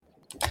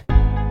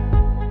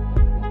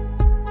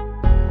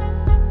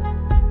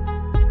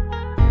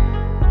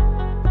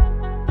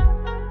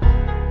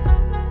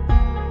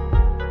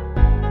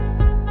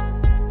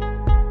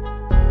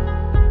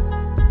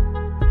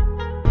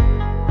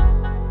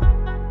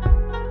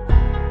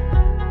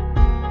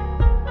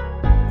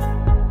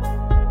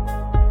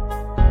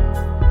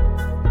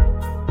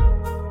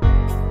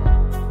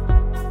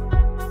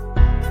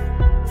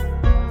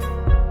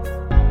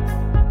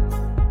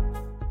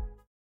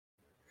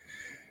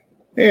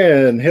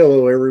And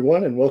hello,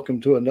 everyone, and welcome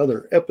to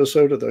another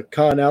episode of the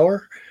Con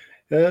Hour.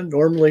 And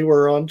normally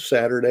we're on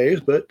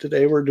Saturdays, but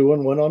today we're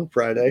doing one on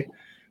Friday.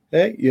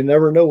 Hey, you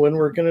never know when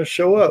we're going to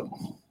show up.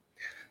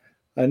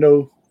 I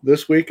know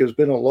this week has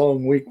been a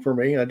long week for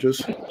me. I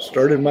just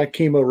started my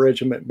chemo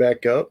regimen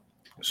back up.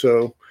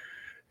 So,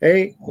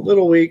 hey, a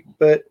little weak,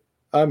 but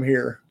I'm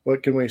here.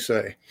 What can we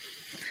say?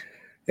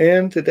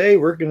 And today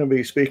we're going to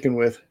be speaking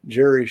with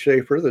Jerry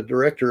Schaefer, the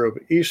director of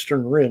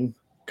Eastern Rim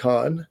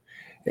Con.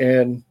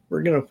 And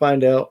we're going to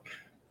find out.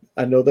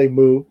 I know they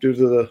moved due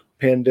to the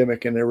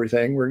pandemic and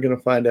everything. We're going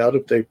to find out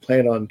if they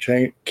plan on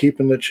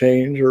keeping the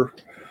change or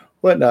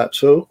whatnot.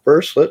 So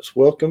first, let's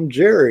welcome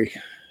Jerry.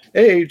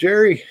 Hey,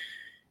 Jerry.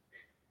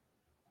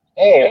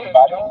 Hey,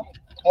 everybody.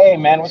 Hey,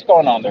 man, what's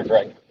going on there,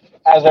 Greg?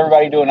 How's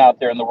everybody doing out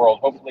there in the world?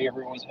 Hopefully,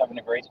 everyone's having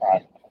a great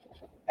time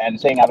and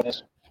staying out of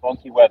this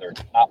funky weather,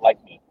 not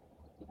like me.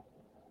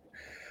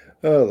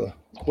 Oh,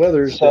 the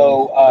weather's been.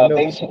 So,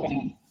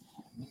 basically,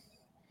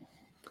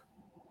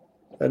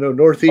 I know sorry,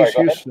 Northeast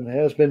go ahead. Houston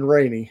has been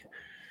rainy.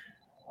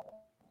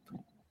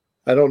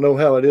 I don't know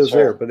how it Yes, is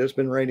there, sir. but it's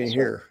been rainy Yes, sir.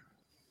 here.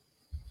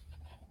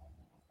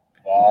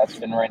 It's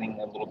been raining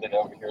a little bit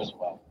over here as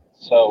well.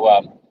 So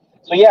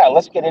yeah,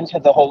 let's get into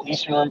the whole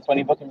Eastern Room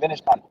Funny Book and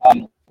Vintage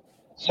Con.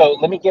 So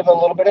let me give a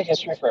little bit of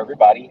history for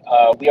everybody.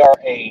 I'm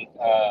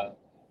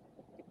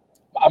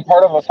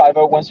part of a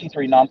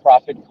 501c3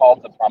 nonprofit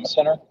called the Promise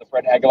Center, the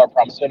Fred Aguilar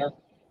Promise Center,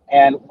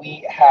 and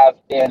we have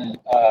been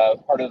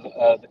part of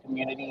the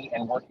community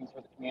and working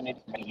for the community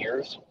for many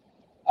years.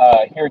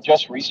 Here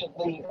just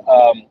recently,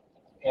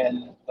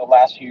 in the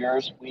last few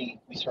years, we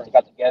sort of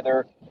got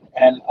together,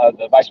 and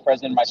the vice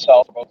president and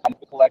myself are both comic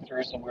book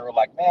collectors, and we were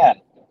like,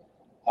 man,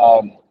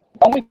 why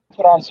don't we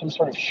put on some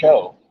sort of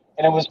show?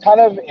 And it was kind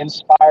of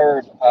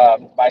inspired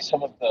by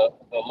some of the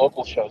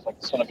local shows, like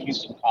the Son of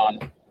Houston Con,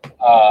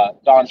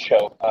 Don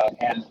show,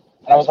 and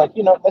I was like,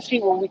 let's see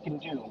what we can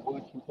do, what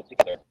we can put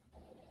together.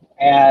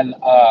 And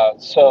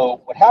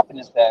so what happened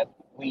is that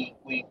we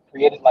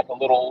created like a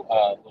little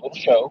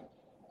show.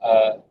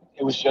 Uh,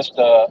 it was just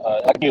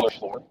a dealer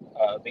floor,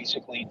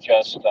 basically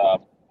just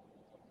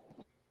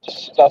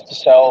stuff to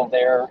sell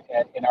there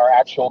in our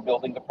actual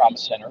building, the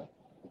Promise Center.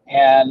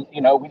 And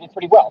we did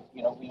pretty well.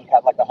 We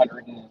had like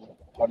 130,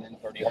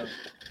 150 people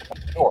come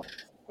to the door,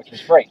 which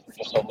was great for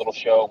just a little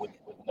show with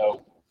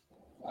no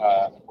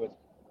with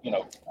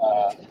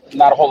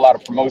not a whole lot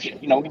of promotion.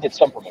 We did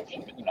some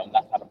promotion, but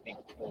not a big,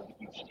 really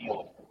huge deal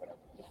or whatever.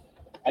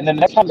 And then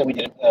the next time that we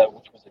did it,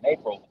 which was in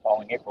April, the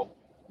following April,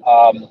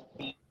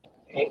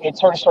 it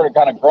sort of started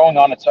kind of growing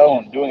on its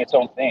own, doing its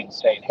own thing,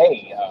 saying,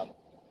 "Hey,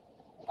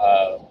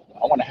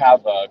 I want to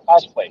have a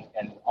cosplay,"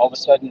 and all of a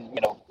sudden,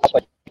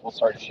 cosplay people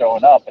started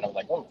showing up, and I was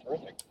like, "Oh,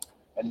 terrific!"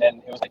 And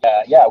then it was like,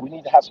 "Yeah, we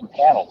need to have some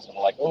panels," and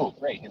we're like, "Oh,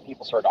 great!" And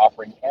people started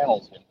offering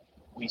panels, and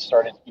we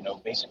started,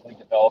 basically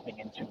developing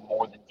into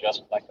more than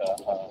just like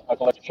a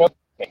collector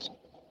showcase.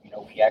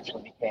 We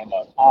actually became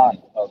a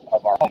con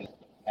of our own,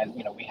 and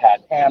we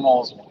had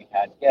panels, and we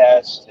had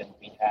guests, and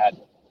we had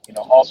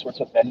all sorts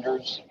of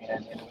vendors,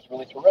 and it was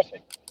really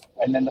terrific.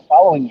 And then the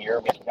following year,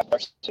 we actually got to our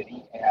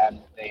city,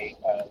 and they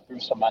threw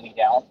some money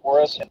down for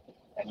us, and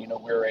we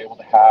were able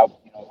to have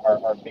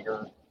our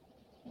bigger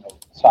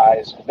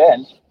size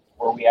event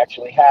where we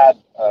actually had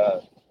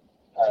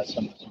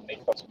some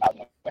major folks come out.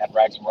 We had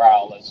Rags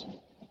Morales and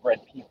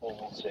Brett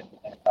Peoples and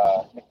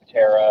Nick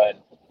Patera and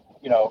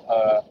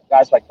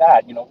guys like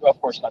that.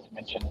 Of course, not to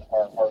mention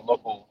our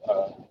local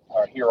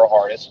our hero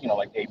artists.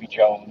 Like Davy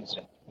Jones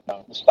and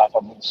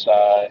Mustafa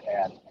Musa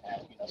and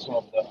some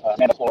of the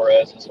Amanda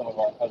Flores and some of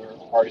our other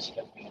artists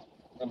that we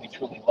really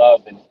truly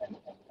love and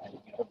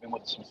have been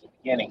with us since the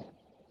beginning.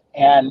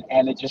 And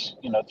it just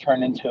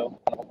turned into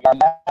kind of what we are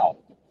now.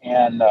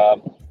 And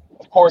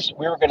of course,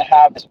 we were going to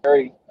have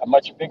a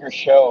much bigger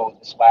show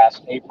this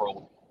last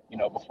April,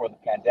 before the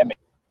pandemic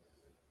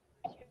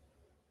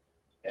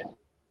hit.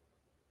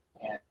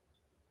 And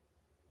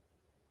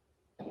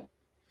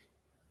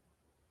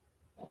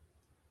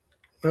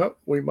Well,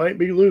 we might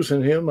be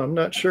losing him. I'm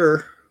not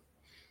sure.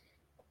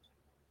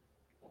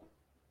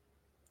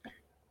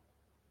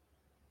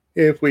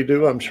 If we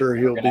do, I'm sure we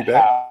were he'll going to be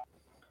back. have,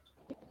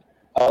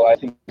 oh, I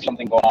think there's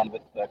something going on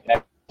with the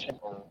connection,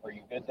 or are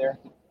you good there?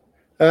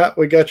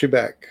 We got you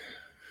back.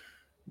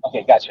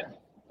 Okay, gotcha.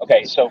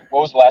 Okay, so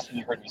what was the last thing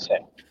you heard me say?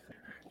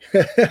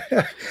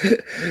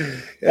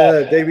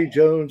 Davy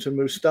Jones and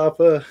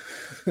Mustafa.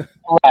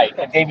 Right,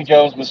 and Davy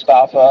Jones,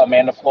 Mustafa,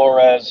 Amanda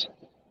Flores,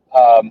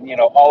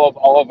 all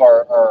of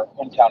our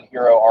hometown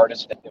hero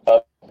artists that we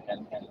love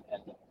and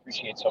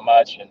appreciate so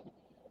much, and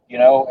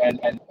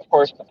of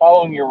course the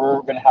following year we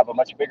were going to have a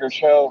much bigger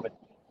show, but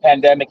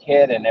pandemic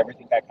hit and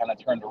everything got kind of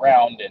turned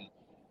around,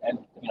 and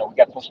we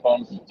got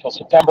postponed until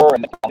September,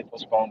 and then finally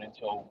postponed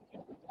until we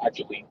could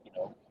actually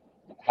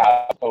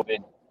have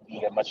COVID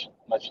be a much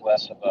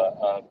less of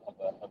an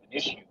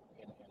issue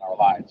in our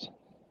lives.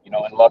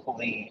 And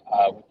luckily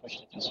we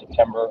pushed it to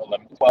September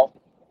 11th, 12th,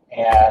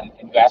 and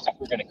you asked if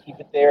we're going to keep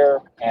it there.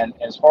 And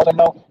as far as I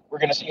know, we're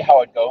going to see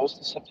how it goes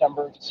to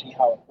September to see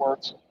how it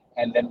works,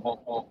 and then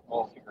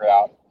we'll figure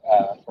out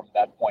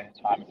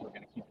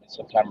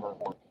September,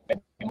 or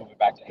maybe move it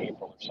back to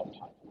April or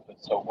sometime.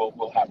 But, so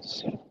we'll have to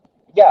see.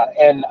 Yeah,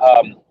 and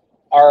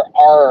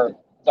our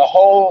the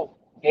whole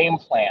game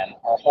plan,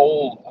 our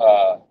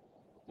whole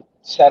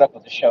setup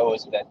of the show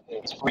is that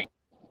it's free.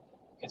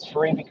 It's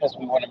free because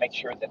we want to make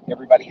sure that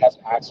everybody has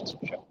access to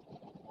the show.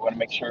 We want to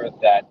make sure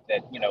that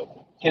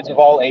kids of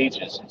all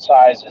ages and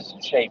sizes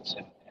and shapes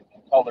and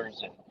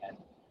colors and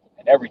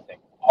everything,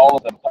 all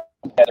of them come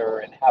together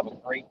and have a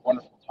great,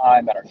 wonderful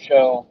time at our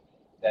show.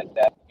 That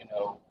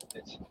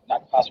it's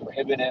not cost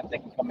prohibitive. They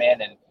can come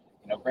in and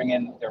bring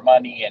in their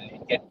money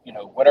and get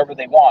whatever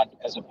they want,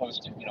 as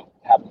opposed to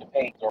having to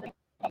pay exorbitant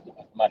amount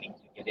of money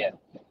to get in.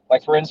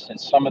 Like for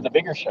instance, some of the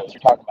bigger shows,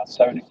 you're talking about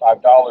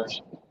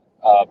 $75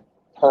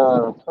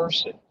 per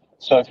person.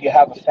 So if you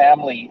have a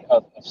family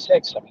of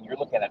six, I mean, you're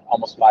looking at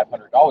almost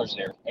 $500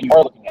 there, and you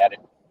are looking at it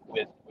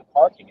with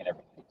parking and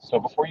everything. So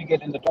before you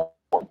get in the door,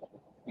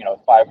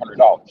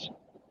 $500.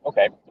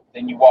 Okay,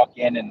 then you walk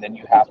in, and then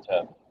you have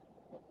to,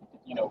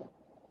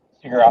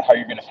 figure out how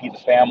you're going to feed the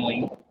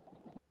family.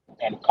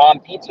 And con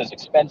pizza is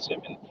expensive,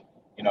 and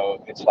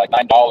it's like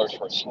 $9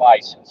 for a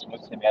slice, and it's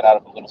mostly made out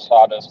of a little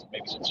sawdust,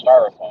 maybe some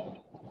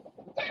styrofoam.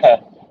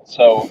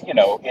 So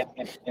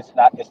it's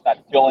not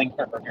filling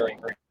or very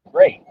very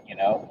great,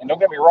 And don't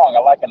get me wrong, I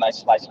like a nice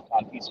slice of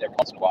con pizza every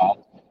once in a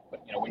while, but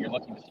when you're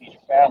looking to feed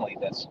your family,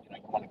 that's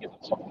you want to give them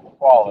something of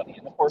quality.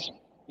 And of course,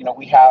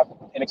 we have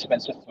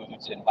inexpensive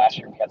foods, and last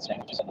year we had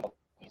sandwiches and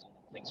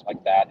things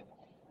like that,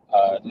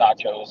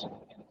 nachos and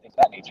things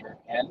of that nature.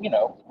 And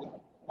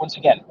once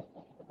again,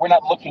 we're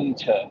not looking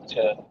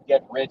to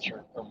get rich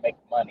or make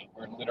money.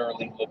 We're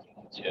literally looking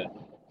to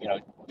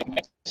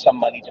make some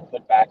money to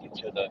put back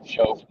into the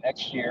show for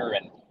next year,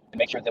 and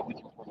make sure that we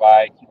can keep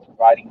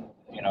providing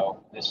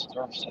this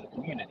service to the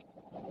community.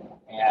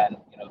 And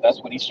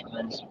that's what Eastern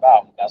Room is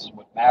about. That's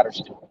what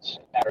matters to us.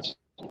 It matters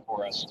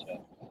for us to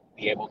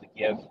be able to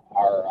give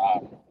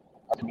our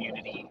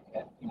community,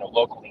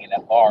 locally and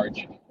at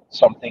large,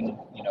 something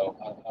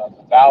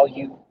of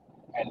value,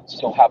 and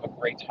still have a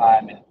great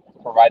time and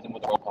provide them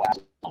with a local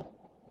asset.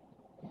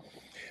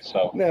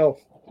 So Now,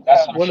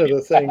 that's one of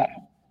the things.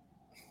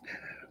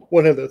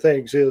 One of the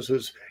things is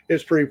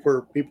it's free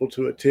for people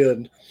to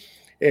attend,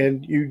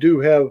 and you do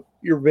have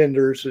your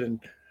vendors, and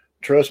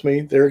trust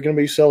me, they're going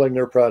to be selling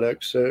their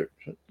products. So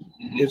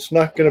it's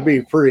not going to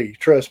be free,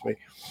 trust me.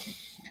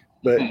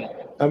 But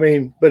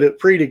but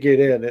it's free to get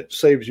in. It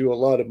saves you a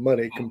lot of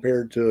money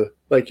compared to,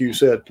 like you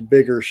said, the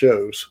bigger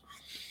shows.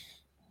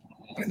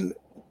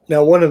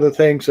 Now, one of the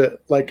things that,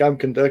 like, I'm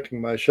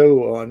conducting my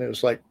show on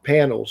is like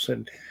panels,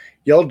 and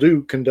y'all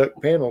do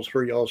conduct panels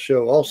for y'all's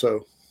show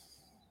also.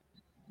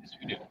 Yes,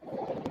 we do.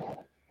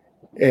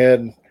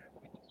 And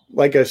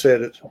like I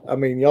said,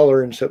 y'all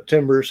are in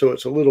September, so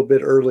it's a little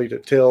bit early to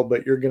tell,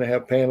 but you're going to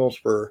have panels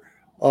for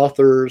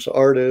authors,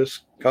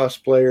 artists,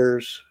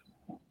 cosplayers,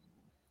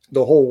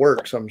 the whole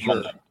works, I'm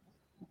sure.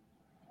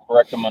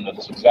 Correct, Amanda.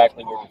 That's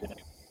exactly what we're going to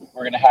do.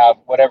 We're going to have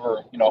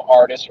whatever,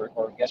 artists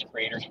or guest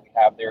creators we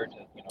have there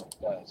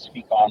to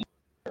speak on.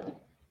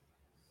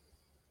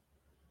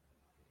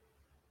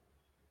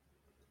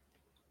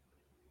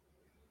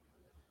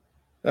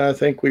 I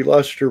think we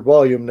lost your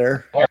volume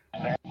there.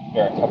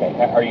 There.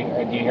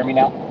 Okay. Do you hear me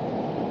now?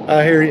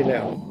 I hear you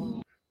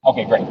now.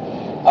 Okay, great.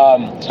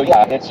 So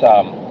yeah, it's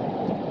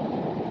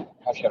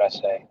how should I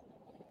say?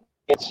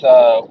 It's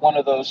one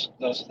of those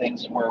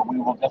things where we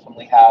will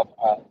definitely have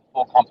a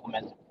full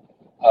complement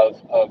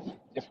of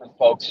different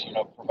folks,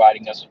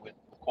 providing us with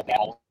cool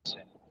panels.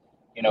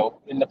 And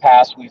in the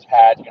past we've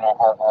had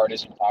our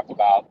artists talk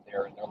about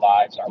their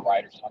lives, our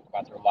writers talk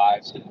about their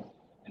lives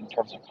in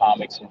terms of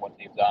comics and what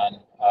they've done.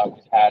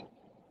 We've had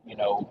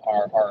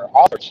our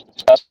authors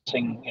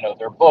discussing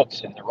their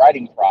books and their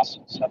writing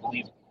process. I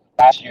believe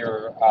last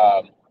year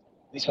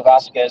Lisa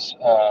Vasquez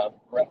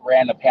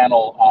ran a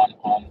panel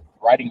on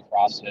writing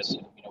process,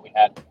 and we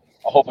had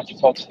a whole bunch of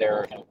folks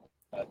there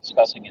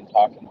discussing and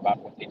talking about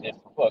what they did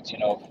for books.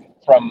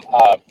 From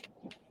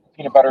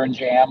Peanut Butter and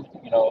Jam,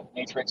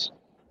 Matrix,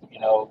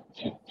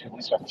 to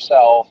Lisa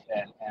herself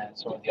and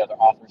some of the other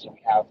authors that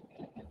we have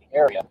in the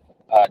area.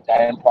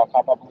 Diane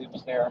Prokop, I believe,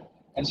 was there.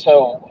 And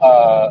so,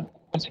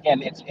 once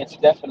again, it's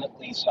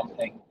definitely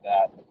something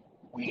that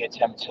we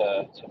attempt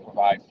to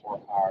provide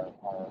for our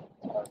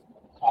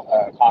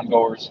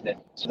congoers,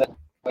 so that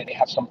way they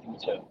have something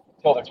to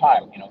fill their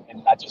time,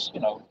 and not just,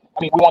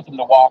 we want them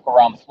to walk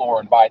around the floor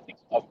and buy things,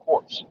 of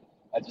course.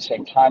 At the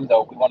same time,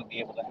 though, we want to be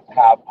able to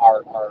have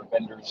our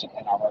vendors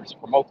and our artists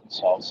promote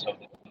themselves, so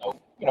that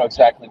they know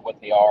exactly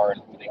what they are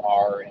and who they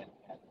are, and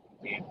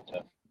be able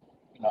to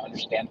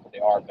understand who they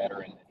are better,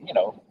 and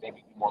maybe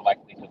be more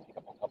likely to pick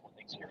up a couple of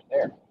things here and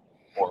there,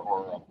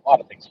 or a lot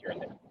of things here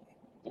and there.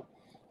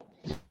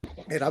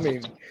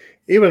 And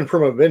even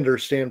from a vendor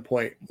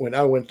standpoint, when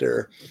I went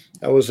there,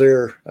 I was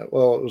there,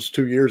 well, it was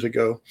 2 years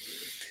ago,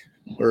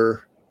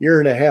 or year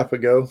and a half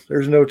ago.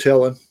 There's no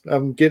telling.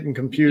 I'm getting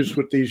confused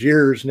with these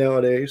years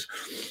nowadays.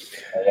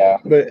 Yeah.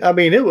 But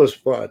it was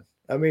fun.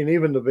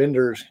 Even the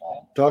vendors,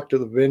 talk to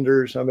the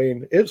vendors.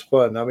 It's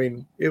fun.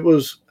 It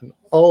was an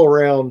all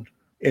around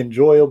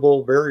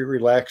enjoyable, very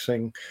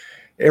relaxing.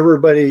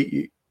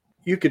 Everybody,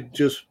 you could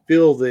just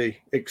feel the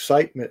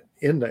excitement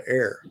in the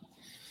air.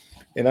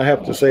 And I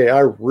have to say, I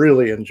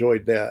really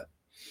enjoyed that.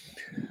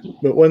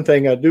 But one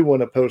thing I do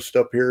want to post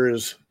up here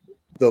is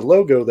the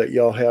logo that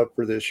y'all have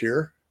for this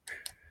year.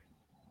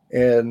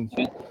 And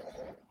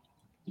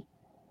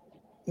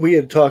we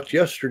had talked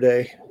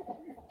yesterday.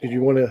 Did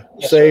you want to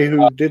say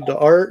who did the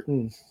art?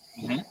 And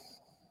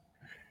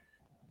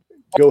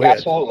go ahead.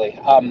 Absolutely.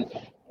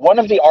 One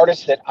of the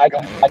artists that I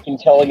can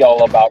tell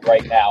y'all about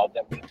right now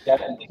that we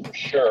definitely for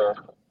sure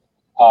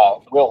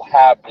will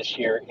have this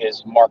year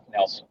is Mark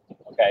Nelson.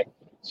 Okay,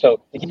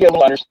 so to give you a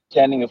little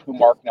understanding of who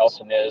Mark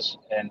Nelson is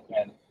and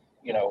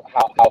you know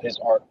how his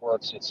art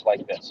works, it's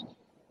like this.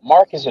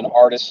 Mark is an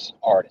artist's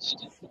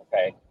artist.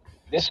 Okay,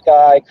 this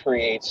guy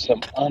creates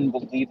some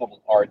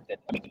unbelievable art that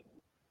I mean,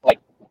 like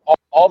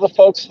all the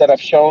folks that have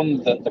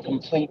shown the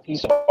complete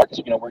piece of art,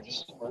 you know,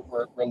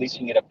 we're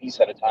releasing it a piece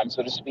at a time,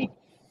 so to speak,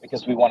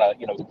 because we want to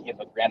you know give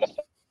a grand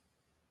effect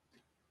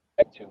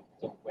to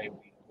the way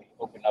we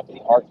open up the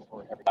art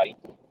for everybody.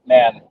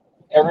 Man,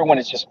 everyone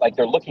is just like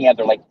they're looking at.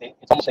 They're like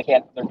it's almost they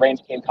can't. Their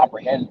brains can't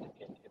comprehend.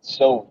 It's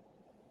so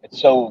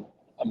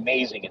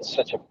amazing. It's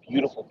such a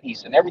beautiful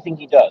piece, and everything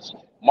he does.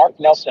 Mark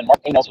A. Nelson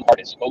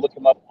artist. Go look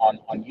him up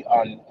on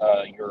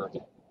your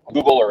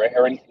Google or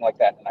anything like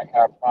that. And I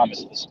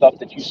promise, the stuff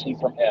that you see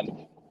from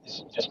him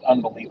is just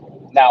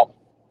unbelievable. Now,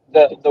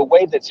 the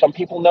way that some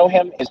people know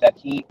him is that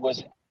he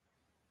was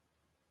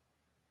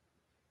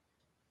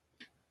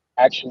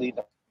actually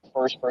the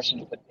first person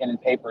to put pen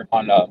and paper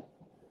on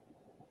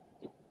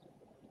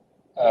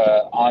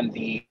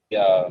the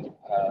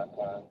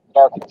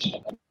Dark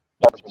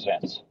Horse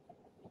Presents,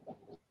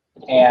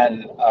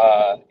 and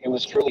it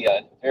was truly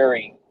a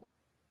very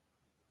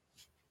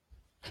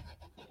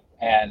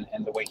and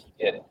the way he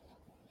did it.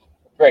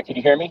 Greg, can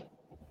you hear me?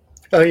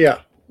 Oh,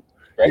 yeah.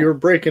 Greg? You're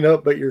breaking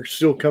up, but you're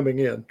still coming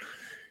in.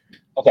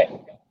 Okay.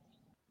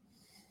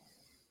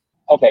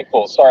 Okay,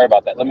 cool. Sorry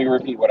about that. Let me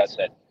repeat what I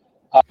said.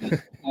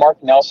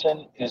 Mark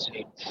Nelson is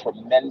a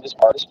tremendous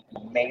artist,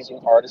 an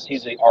amazing artist.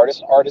 He's an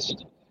artist,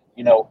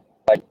 you know,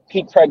 like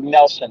Pete Craig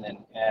Nelson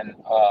and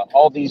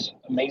all these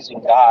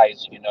amazing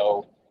guys, you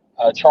know,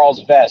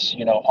 Charles Vess,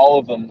 you know, all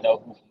of them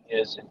know who he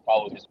is and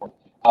follow his work.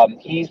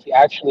 He's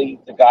actually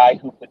the guy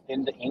who put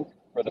in the ink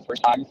for the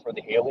first time for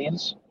the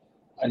Aliens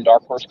and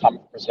Dark Horse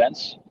Comic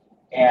Presents,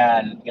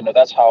 and you know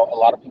that's how a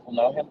lot of people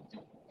know him.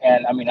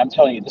 And I mean, I'm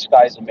telling you, this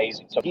guy is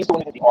amazing. So he's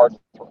doing the art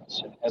for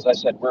us. And as I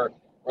said, we're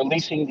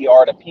releasing the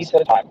art a piece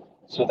at a time,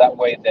 so that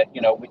way that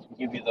you know we can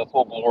give you the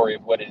full glory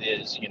of what it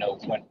is. You know,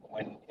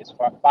 when it's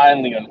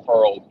finally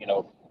unfurled. You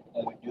know,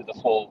 when we do the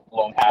full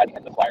blown hat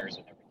and the flyers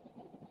and everything.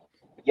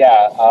 But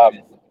yeah,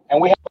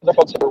 and we have other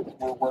folks that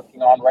we're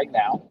working on right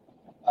now.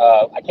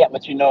 I can't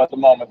let you know at the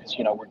moment because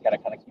you know we're gonna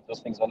kind of keep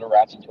those things under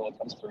wraps until it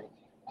comes through.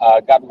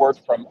 Got word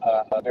from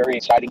a very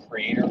exciting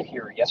creator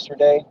here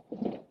yesterday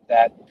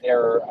that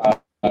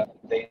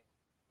they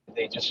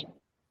they just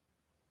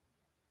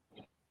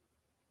you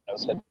know,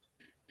 said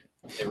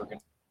they were going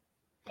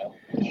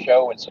to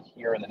show and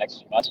here in the next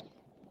few months.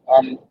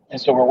 And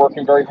so we're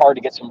working very hard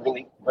to get some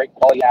really great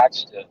quality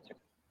acts to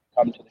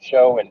come to the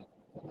show and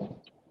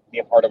be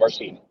a part of our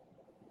scene.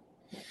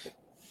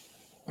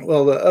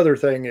 Well, the other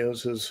thing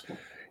is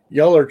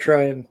y'all are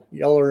in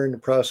the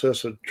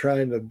process of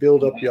trying to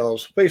build up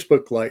y'all's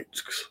Facebook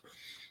likes.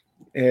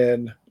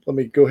 And let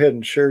me go ahead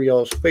and share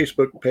y'all's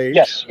Facebook page.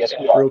 Yes,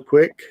 we are. Real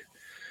quick.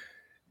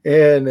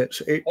 And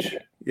it's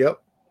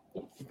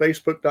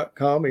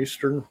facebook.com,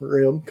 Eastern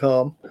Rim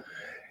Com.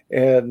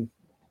 And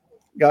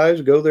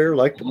guys, go there,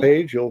 like the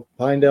page. You'll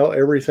find out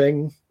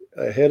everything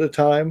ahead of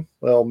time.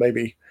 Well,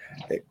 maybe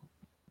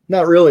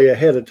not really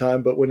ahead of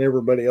time, but when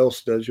everybody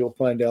else does, you'll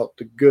find out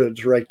the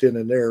goods right then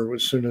and there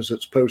as soon as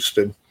it's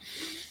posted.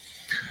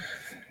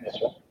 Yes,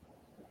 sir.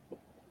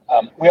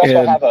 We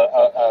also have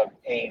a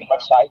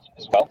website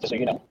as well, so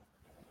you know.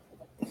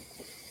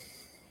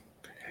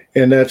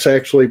 And that's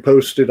actually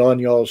posted on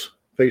y'all's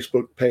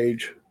Facebook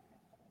page,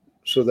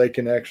 so they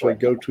can actually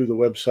go to the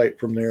website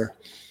from there.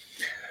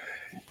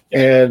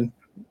 And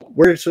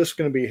where is this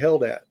going to be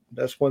held at?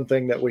 That's one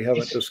thing that we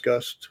haven't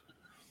discussed.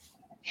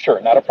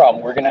 Sure, not a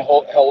problem. We're going to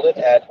hold it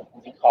at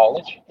the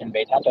college in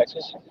Baytown,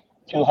 Texas,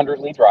 200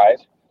 Lee Drive,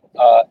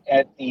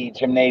 at the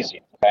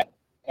gymnasium. Okay,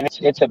 and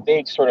it's a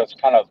big sort of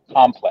kind of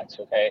complex.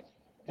 Okay,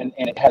 and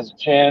it has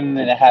gym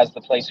and it has the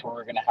place where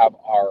we're going to have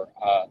our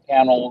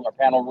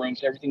panel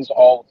rooms. Everything's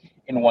all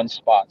in one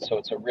spot, so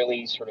it's a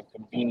really sort of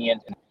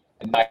convenient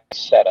and nice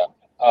setup.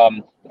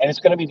 And it's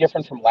going to be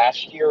different from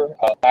last year.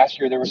 Last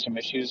year there were some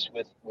issues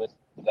with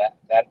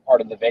that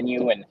part of the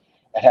venue, and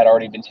it had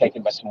already been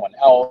taken by someone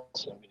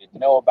else, and we didn't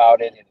know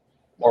about it, and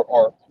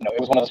or you know, it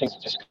was one of those things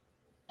that just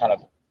kind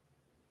of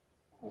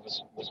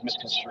was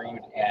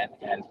misconstrued,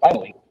 and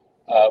finally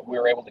we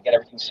were able to get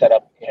everything set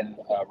up in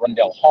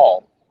Rundell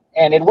Hall,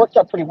 and it worked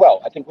out pretty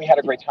well. I think we had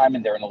a great time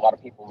in there, and a lot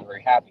of people were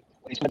very happy.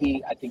 But it's going to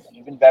be, I think,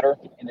 even better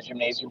in the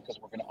gymnasium because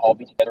we're going to all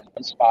be together in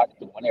one spot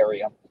in one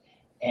area,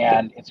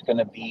 and it's going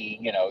to be,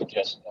 you know,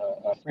 just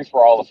a free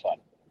for all of fun.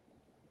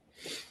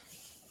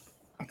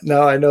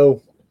 Now I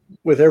know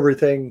with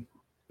everything,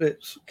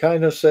 it's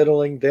kind of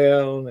settling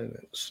down and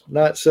it's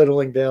not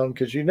settling down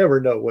because you never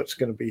know what's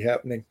going to be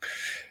happening.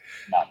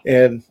 No.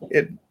 And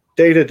it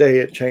day to day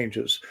it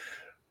changes.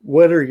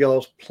 What are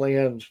y'all's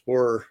plans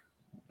for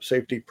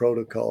safety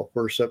protocol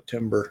for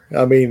September?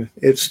 I mean,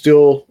 it's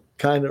still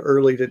kind of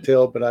early to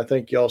tell, but I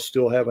think y'all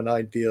still have an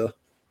idea.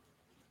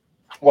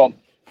 Well,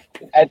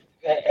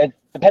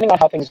 depending on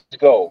how things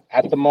go,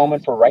 at the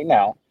moment for right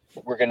now,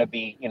 we're going to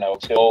be,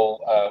 still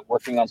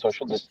working on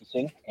social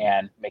distancing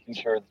and making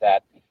sure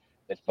that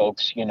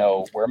folks,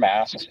 wear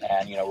masks,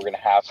 and we're going to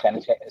have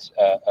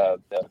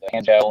the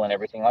hand gel and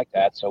everything like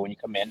that. So when you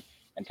come in,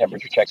 and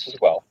temperature checks as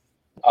well.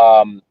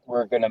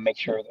 We're going to make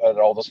sure that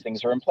all those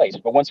things are in place.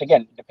 But once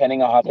again,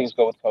 depending on how things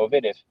go with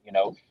COVID, if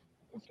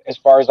as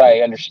far as I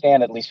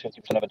understand, at least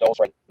 50% of adults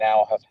right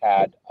now have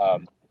had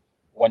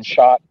one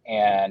shot,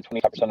 and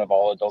 25% of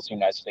all adults in the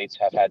United States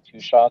have had two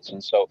shots.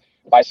 And so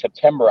by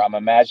September, I'm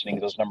imagining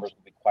those numbers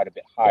will be quite a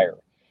bit higher.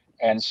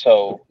 And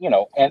so,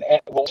 and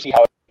we'll see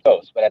how it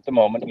goes. But at the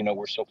moment,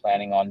 we're still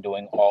planning on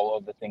doing all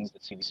of the things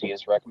that CDC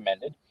has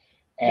recommended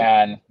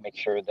and make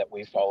sure that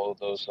we follow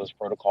those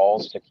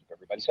protocols to keep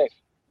everybody safe.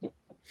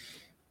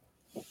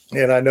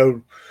 And I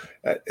know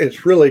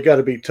it's really got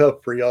to be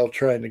tough for y'all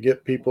trying to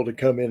get people to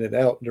come in and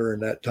out during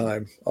that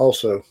time.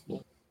 Also,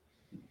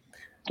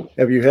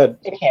 have you had?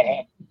 It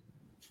can't.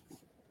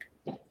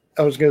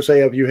 I was going to say,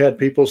 have you had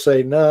people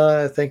say,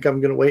 "Nah, I think I'm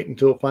going to wait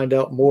until I find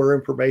out more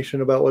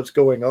information about what's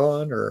going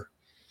on"? Or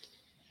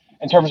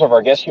In terms of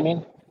our guests, you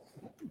mean?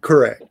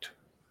 correct?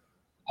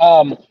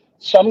 Um,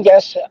 some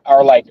guests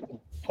are like,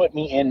 "Put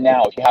me in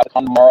now. If you have to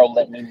come tomorrow,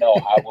 let me know.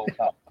 I will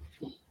come."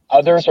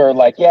 Others are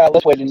like, "Yeah,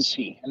 let's wait and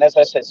see." And as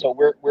I said, so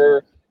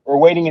we're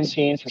waiting and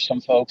seeing for some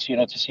folks,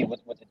 to see what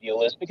the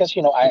deal is, because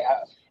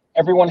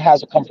everyone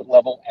has a comfort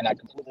level, and I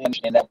completely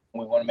understand that.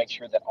 We want to make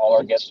sure that all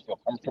our guests feel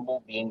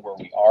comfortable being where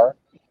we are.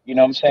 You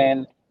know what I'm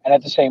saying? And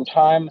at the same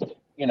time,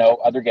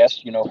 other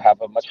guests,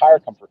 have a much higher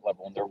comfort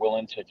level, and they're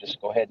willing to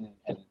just go ahead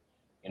and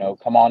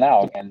come on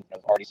out, and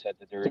have already said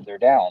that they're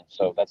down.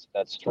 So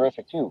that's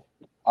terrific too.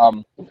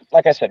 Um,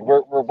 like I said,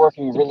 we're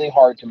working really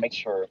hard to make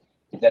sure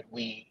that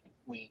we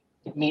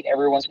meet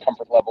everyone's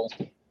comfort level,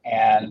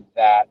 and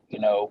that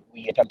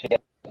we attempt to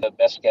get the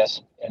best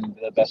guests and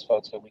the best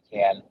folks that we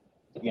can,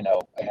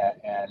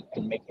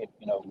 and make it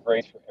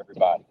great for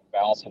everybody,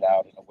 balance it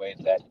out in a way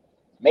that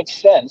makes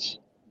sense,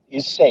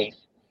 is safe,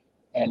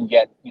 and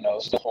yet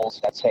still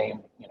holds that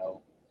same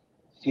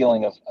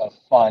feeling of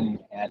fun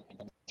and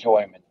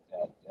enjoyment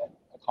that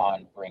a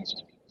con brings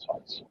to people's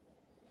hearts.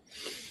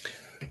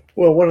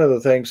 Well, one of the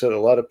things that a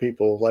lot of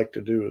people like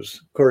to do is,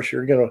 of course,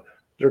 they're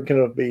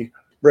gonna be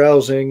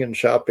browsing and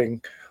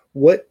shopping.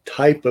 What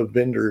type of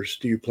vendors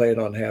do you plan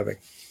on having?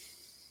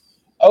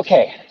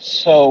 Okay,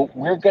 so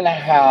we're going to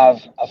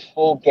have a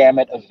full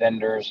gamut of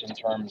vendors in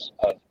terms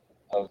of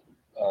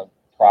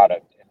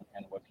product,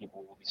 and what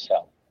people will be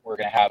selling. We're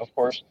going to have, of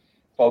course,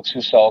 folks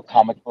who sell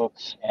comic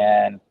books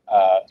and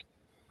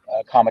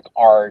comic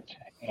art,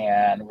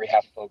 and we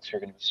have folks who are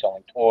going to be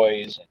selling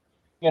toys,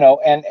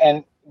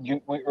 and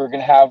we're going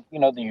to have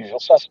the usual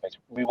suspects.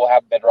 We will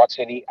have Bedrock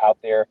City out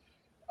there.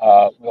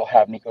 We'll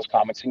have Nico's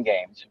Comics and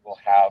Games. We'll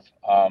have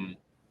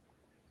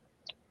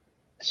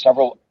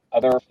several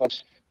other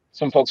folks,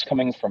 some folks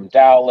coming from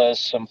Dallas,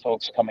 some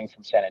folks coming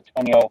from San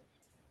Antonio,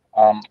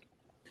 um,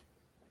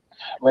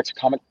 Rex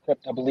Comic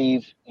Crypt, I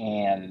believe,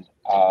 and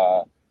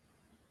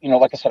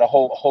like I said, a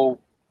whole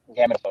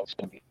gamut of folks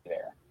going to be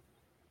there.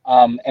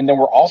 And then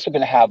we're also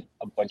going to have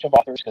a bunch of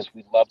authors, because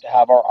we love to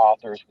have our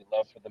authors. We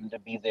love for them to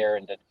be there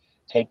and to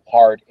take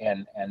part,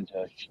 and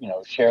to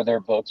share their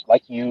books,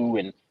 like you,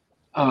 and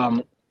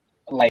um,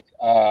 like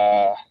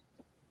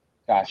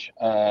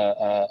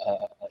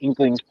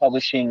Inklings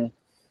Publishing,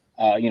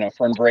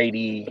 Fern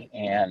Brady,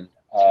 and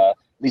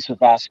Lisa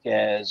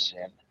Vasquez,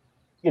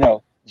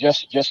 and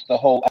just the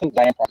whole. I think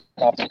Diane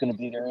Prokop is going to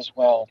be there as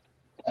well.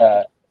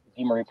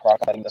 D. Marie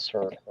Prokop, I think that's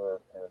her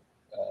what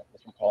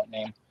you call it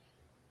name,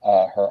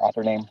 her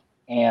author name,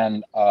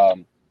 and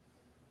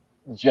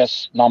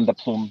just Nom de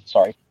Plume.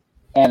 Sorry,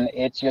 and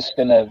it's just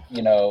gonna,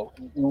 we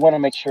want to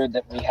make sure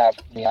that we have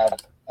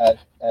uh,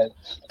 uh,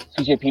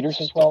 C.J. Peters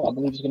as well. I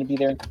believe is going to be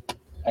there,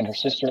 and her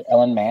sister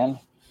Ellen Mann.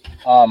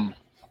 Um,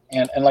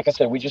 and like I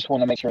said, we just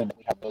want to make sure that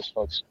we have those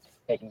folks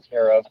taken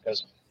care of,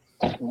 because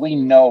we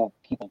know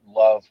people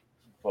love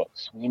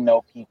books. We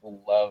know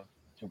people love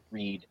to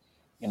read,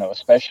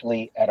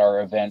 especially at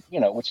our event,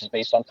 which is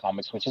based on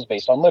comics, which is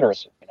based on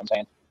literacy. You know what I'm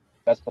saying?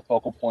 That's the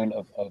focal point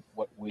of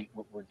what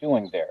we're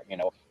doing there.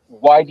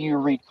 Why do you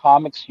read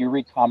comics? You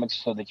read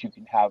comics so that you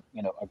can have,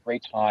 a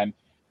great time.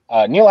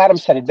 Neil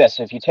Adams said it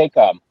best. If you take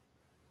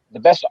the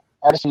best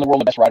artist in the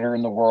world, the best writer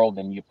in the world,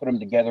 and you put them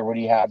together, what do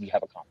you have? You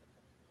have a comic.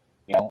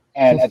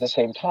 And at the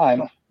same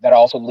time, that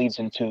also leads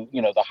into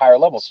the higher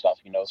level stuff,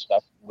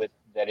 stuff with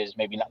that is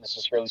maybe not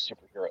necessarily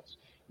superheroes,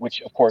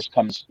 which of course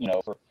comes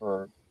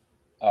for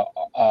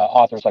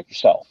authors like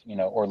yourself,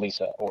 or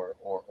Lisa,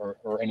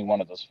 or any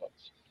one of those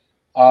folks.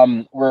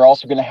 We're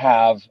also going to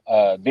have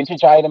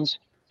vintage items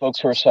folks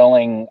who are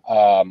selling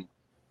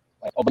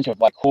like a bunch of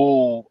like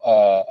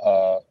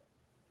cool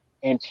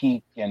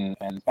antique and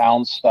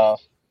found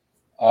stuff.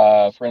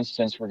 For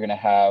instance, we're going to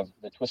have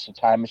the Twisted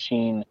Time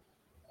Machine.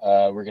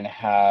 We're going to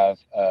have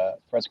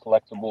Fred's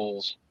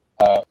Collectibles.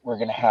 We're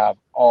going to have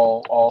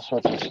all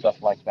sorts of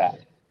stuff like that.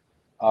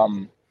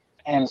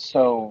 And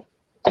so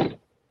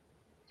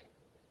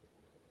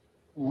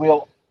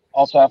we'll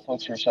also have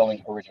folks who are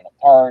selling original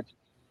art.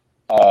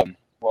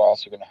 We're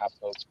also going to have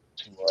folks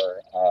who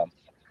are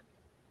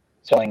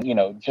selling,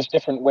 just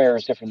different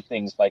wares, different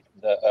things like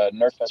the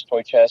Nerdfest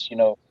toy chest.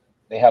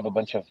 They have a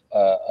bunch of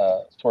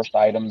sourced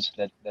items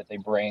that they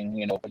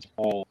bring, a bunch of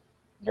cool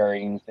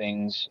varying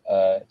things,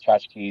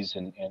 tchotchkes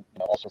and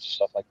all sorts of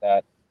stuff like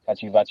that,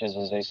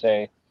 cachivaches as they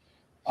say,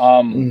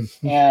 and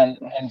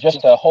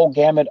just a whole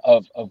gamut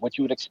of what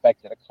you would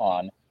expect at a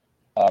con,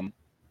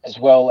 as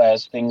well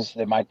as things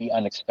that might be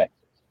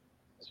unexpected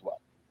as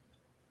well.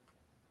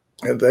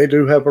 And they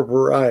do have a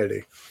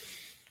variety.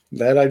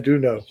 That I do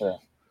know. Yes, sir.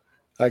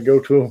 I go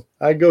to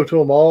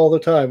them all the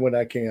time when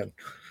I can.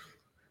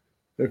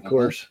 Of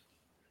course,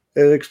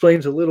 it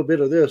explains a little bit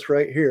of this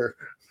right here.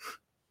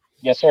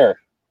 Yes, sir.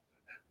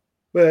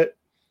 But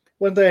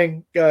one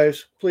thing,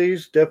 guys,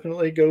 please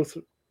definitely go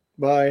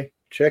by,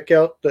 check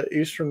out the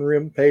Eastern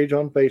Rim page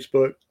on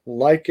Facebook,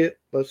 like it.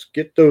 Let's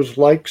get those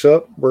likes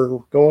up. We're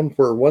going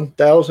for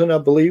 1,000, I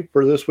believe,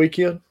 for this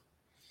weekend.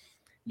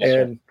 Yes,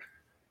 and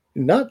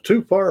not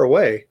too far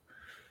away.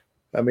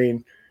 I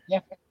mean,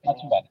 yeah, not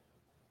too bad.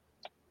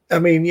 I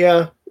mean,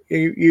 yeah,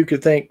 you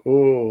could think,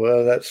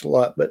 oh, that's a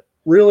lot, but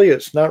really,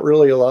 it's not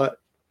really a lot.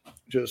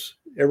 Just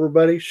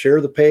everybody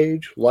share the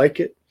page, like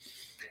it.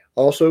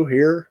 Also,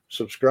 here,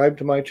 subscribe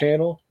to my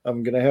channel.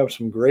 I'm going to have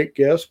some great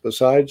guests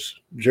besides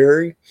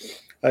Jerry.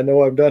 I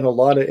know I've done a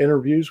lot of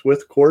interviews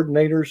with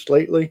coordinators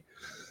lately,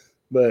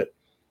 but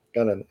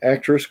got an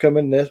actress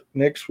coming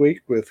next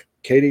week with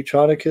Katie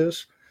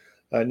Chonikis.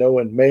 I know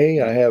in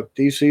May I have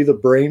DC the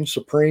Brain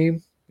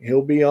Supreme.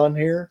 He'll be on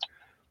here.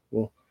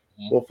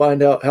 We'll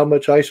find out how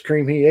much ice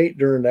cream he ate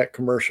during that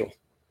commercial.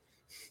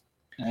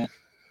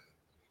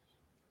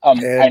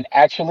 And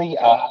actually,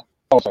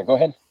 sorry, go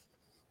ahead.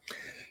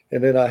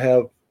 And then I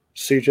have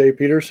CJ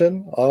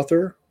Peterson,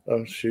 author.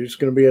 She's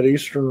going to be at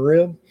Eastern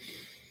Rim.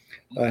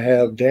 I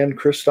have Dan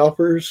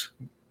Christoffers,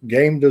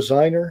 game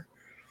designer.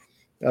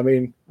 I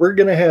mean, we're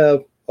going to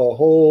have a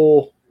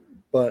whole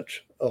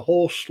bunch, a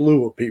whole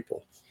slew of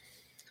people.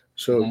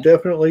 So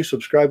definitely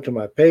subscribe to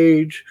my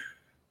page.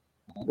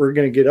 We're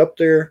going to get up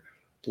there.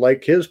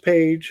 Like his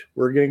page,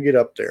 we're going to get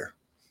up there.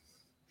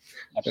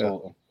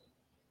 Absolutely.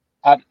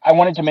 Yeah. I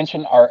wanted to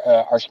mention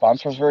our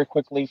sponsors very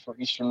quickly for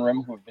Eastern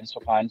Rim, who have been so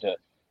kind to,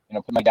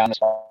 put me down as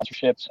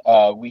sponsorships.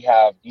 We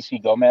have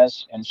DC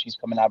Gomez, and she's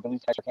coming out, I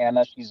believe,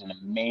 Texarkana. She's an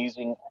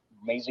amazing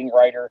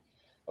writer.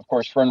 Of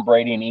course, Fern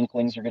Brady and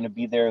Inklings are going to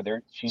be there.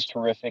 She's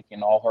terrific,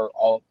 and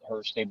all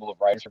her stable of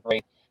writers are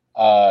great.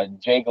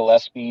 Jay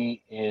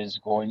Gillespie is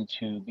going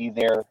to be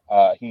there.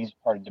 He's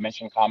part of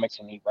Dimension Comics,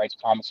 and he writes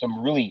comics,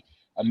 some really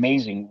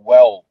amazing,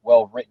 well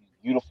written,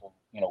 beautiful,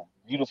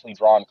 beautifully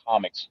drawn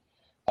comics.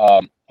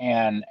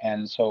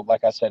 And so,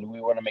 like I said, we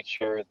want to make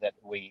sure that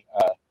we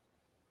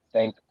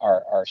thank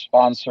our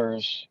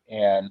sponsors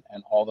and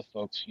all the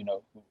folks, who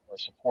are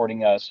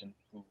supporting us and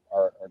who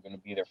are going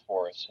to be there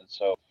for us. And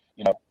so,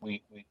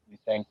 we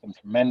thank them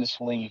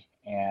tremendously,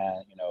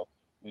 and,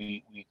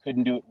 we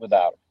couldn't do it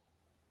without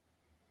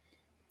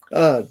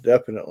them.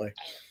 Definitely.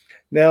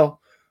 Now,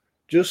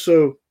 just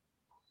so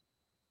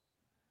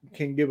you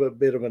can give a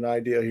bit of an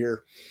idea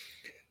here,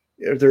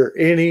 are there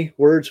any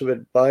words of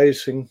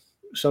advising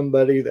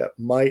somebody that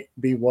might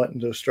be wanting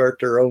to start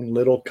their own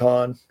little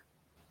con?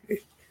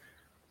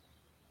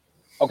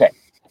 Okay,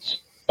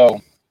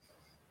 so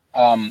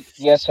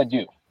yes, I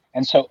do.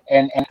 And so,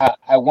 and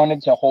I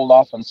wanted to hold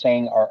off on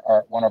saying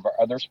our one of our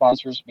other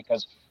sponsors,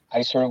 because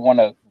I sort of want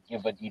to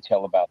give a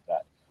detail about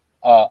that.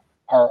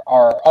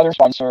 Our other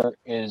sponsor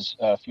is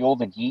Fuel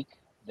the Geek.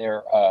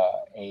 They're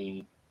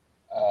a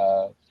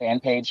fan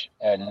page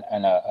and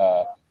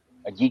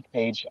a geek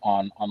page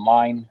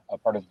online, a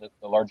part of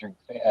the larger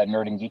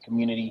nerd and geek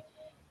community.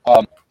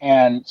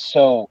 And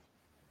so,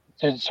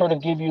 to sort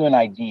of give you an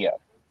idea,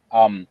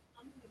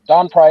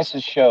 Don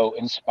Price's show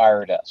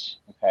inspired us.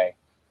 Okay.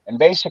 And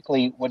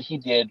basically, what he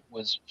did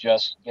was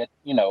just get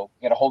a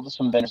hold of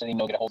some vendors,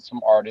 get a hold of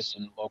some artists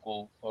and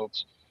local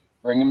folks,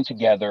 bring them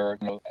together,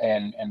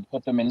 and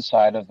put them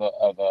inside of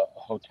a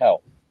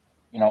hotel.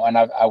 And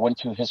I went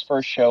to his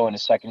first show and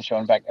his second show,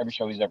 in fact, every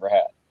show he's ever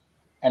had.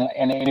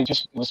 And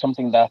it was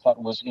something that I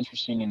thought was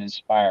interesting and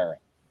inspiring.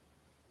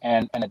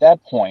 And at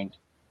that point,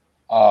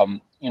 I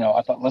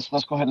thought, let's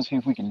go ahead and see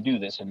if we can do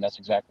this. And that's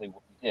exactly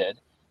what we did.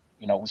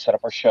 We set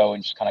up our show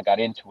and just kind of got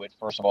into it.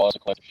 First of all, as a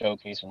collector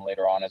showcase, and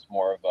later on as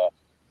more of a,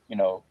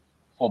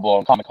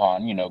 full-blown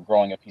Comic-Con,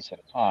 growing a piece at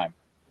a time.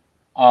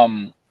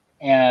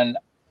 And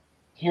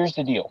here's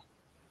the deal.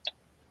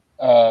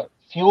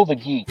 Fuel the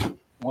Geek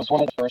was one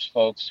of the first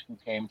folks who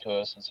came to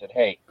us and said,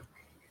 hey,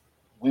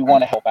 we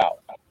want to help out.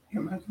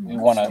 we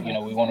want to,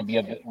 we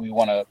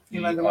want to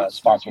be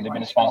sponsored. They've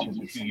been a sponsor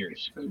for 2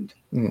 years.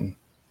 Mm.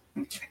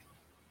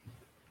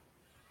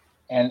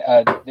 And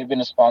they've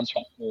been a sponsor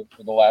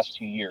for the last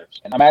 2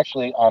 years. And I'm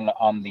actually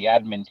on the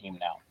admin team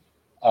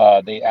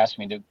now. They asked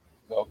me to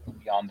go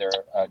be on there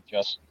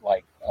just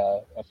like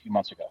a few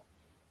months ago.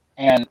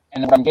 And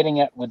what I'm getting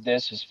at with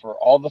this is for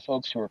all the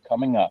folks who are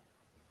coming up,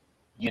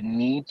 you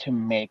need to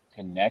make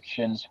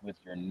connections with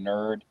your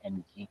nerd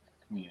and geek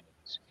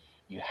communities.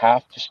 You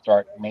have to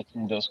start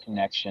making those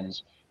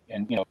connections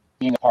and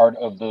being a part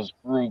of those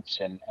groups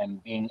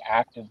and being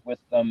active with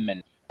them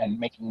and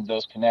making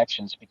those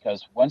connections,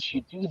 because once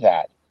you do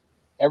that,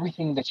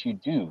 everything that you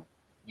do,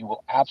 you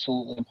will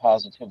absolutely and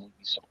positively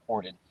be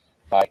supported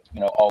by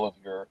all of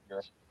your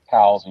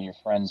pals and your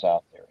friends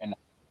out there. And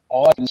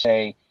all I can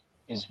say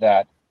is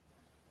that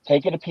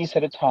take it a piece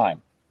at a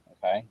time.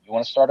 Okay, you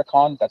want to start a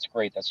con? That's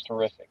great. That's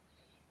terrific.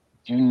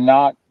 Do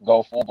not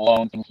go full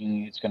blown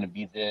thinking it's going to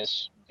be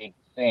this big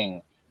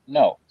thing.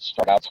 No,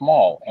 start out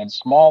small, and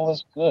small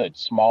is good.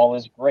 Small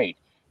is great.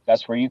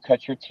 That's where you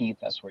cut your teeth.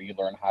 That's where you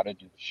learn how to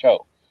do the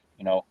show.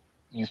 You know,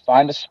 you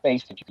find a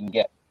space that you can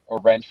get or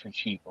rent for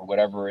cheap or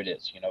whatever it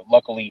is.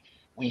 Luckily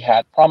we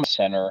had Promise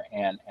Center,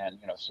 and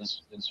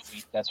since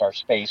that's our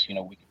space, we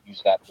could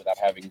use that without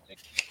having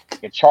to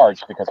get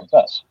charged because of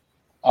us.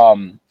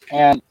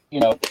 And you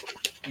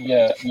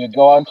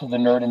go out to the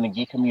nerd and the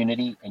geek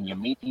community and you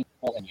meet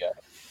people, and you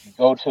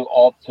go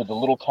to the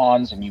little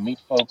cons and you meet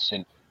folks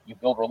and you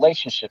build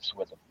relationships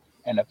with them,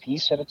 and a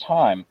piece at a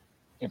time.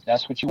 If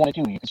that's what you want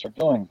to do, you can start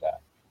doing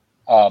that.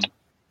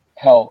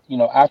 Hell,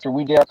 after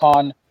we did our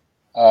con,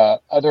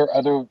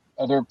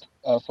 other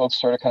folks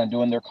started kind of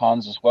doing their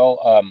cons as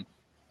well.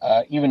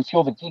 Even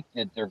Fuel the Geek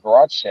did their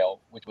garage sale,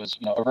 which was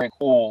a very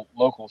cool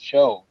local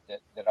show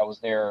that I was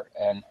there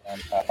and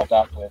helped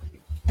out with.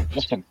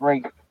 Just a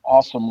great,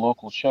 awesome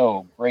local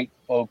show. Great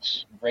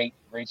folks, great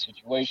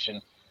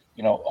situation.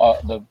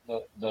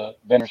 The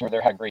vendors were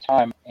there, had a great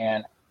time,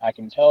 and I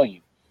can tell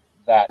you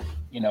that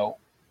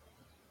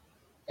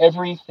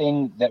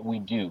everything that we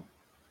do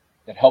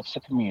that helps the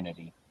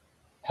community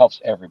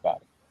helps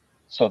everybody.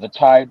 So the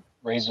tide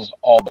raises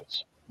all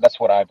boats. That's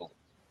what I believe.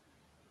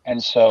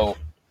 And so,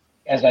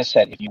 as I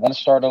said, if you want to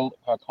start a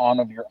con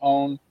of your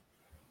own,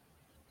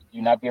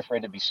 do not be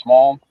afraid to be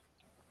small.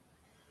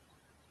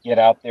 Get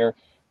out there,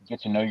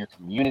 get to know your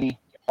community,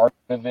 get part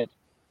of it,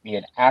 be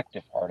an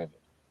active part of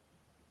it,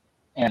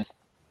 and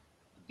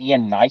be a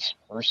nice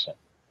person.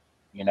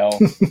 You know,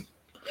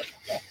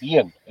 be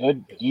a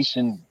good,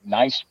 decent,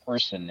 nice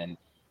person, and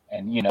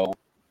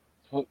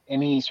put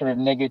any sort of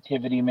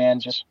negativity,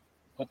 man, just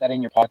put that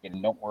in your pocket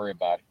and don't worry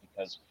about it,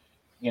 because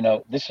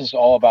this is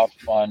all about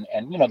fun.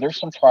 And there's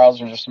some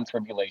trials and there's some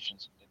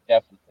tribulations.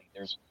 Definitely,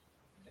 there's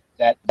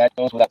that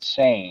goes without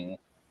saying,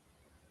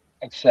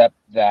 except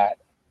that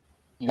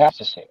you have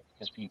to say it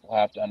because people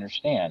have to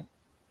understand.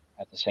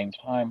 At the same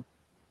time,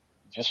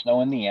 just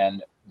know in the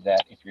end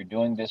that if you're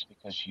doing this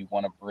because you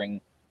want to bring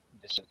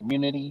this to the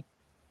community,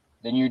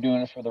 then you're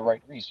doing it for the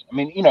right reason. I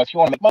mean, if you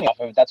want to make money off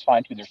of it, that's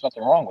fine too. There's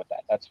nothing wrong with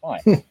that. That's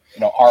fine.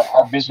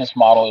 Our business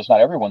model is not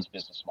everyone's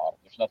business model.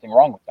 There's nothing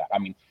wrong with that. I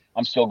mean,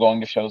 I'm still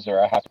going to shows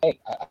where I have to pay,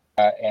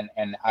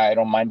 and I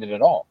don't mind it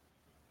at all.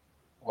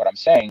 What I'm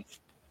saying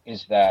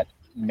is that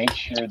make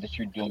sure that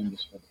you're doing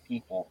this for the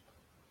people,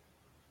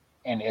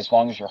 and as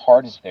long as your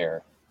heart is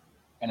there,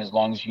 and as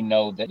long as you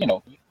know that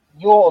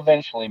you'll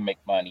eventually make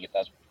money if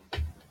that's what you're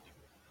looking to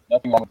do.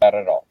 Nothing wrong with that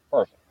at all.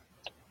 Perfect.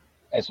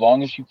 As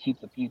long as you keep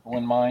the people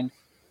in mind,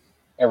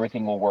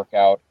 everything will work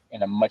out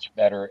in a much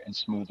better and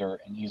smoother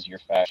and easier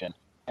fashion,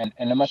 and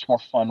a much more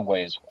fun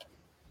way as well.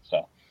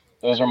 So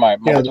those are my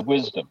words of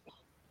wisdom.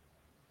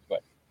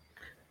 But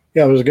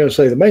yeah, I was going to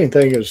say the main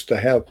thing is to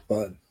have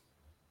fun.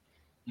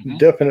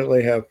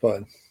 Definitely have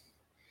fun.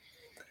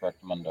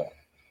 Correct, Mundo.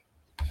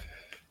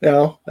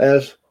 Now,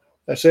 as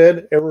I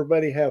said,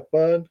 everybody have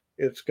fun.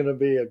 It's going to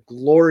be a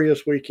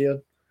glorious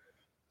weekend.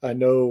 I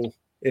know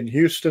in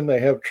Houston they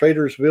have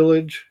Traders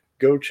Village.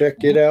 Go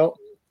check it out.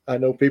 I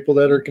know people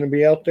that are going to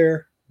be out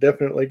there.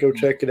 Definitely go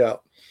check it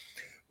out.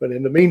 But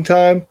in the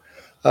meantime,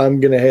 I'm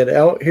going to head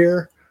out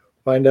here,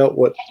 find out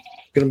what's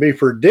going to be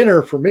for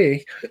dinner for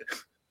me.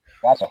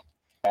 Gotcha.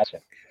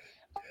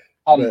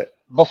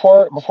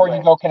 Before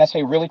you go, can I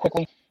say really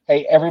quickly,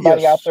 hey,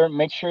 everybody out there,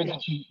 make sure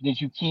that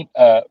you keep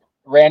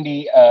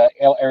Randy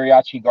El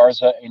Ariachi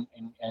Garza in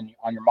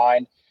on your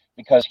mind,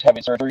 because he's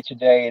having surgery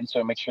today, and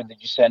so make sure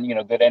that you send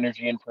good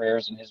energy and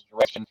prayers in his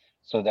direction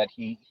so that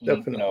he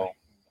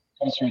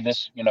comes through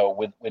this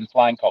with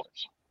flying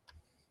colors.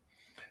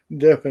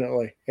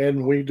 Definitely,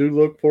 and we do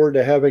look forward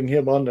to having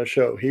him on the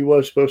show. He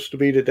was supposed to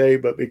be today,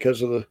 but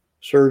because of the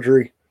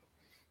surgery,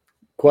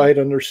 quite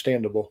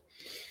understandable.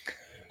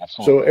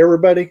 Absolutely. So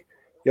everybody,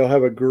 y'all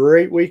have a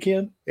great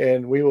weekend,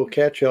 and we will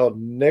catch y'all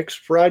next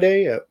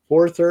Friday at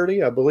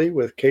 4:30, I believe,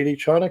 with Katie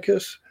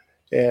Chonikas.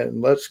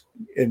 And let's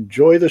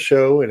enjoy the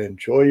show and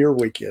enjoy your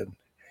weekend.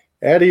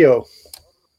 Adio.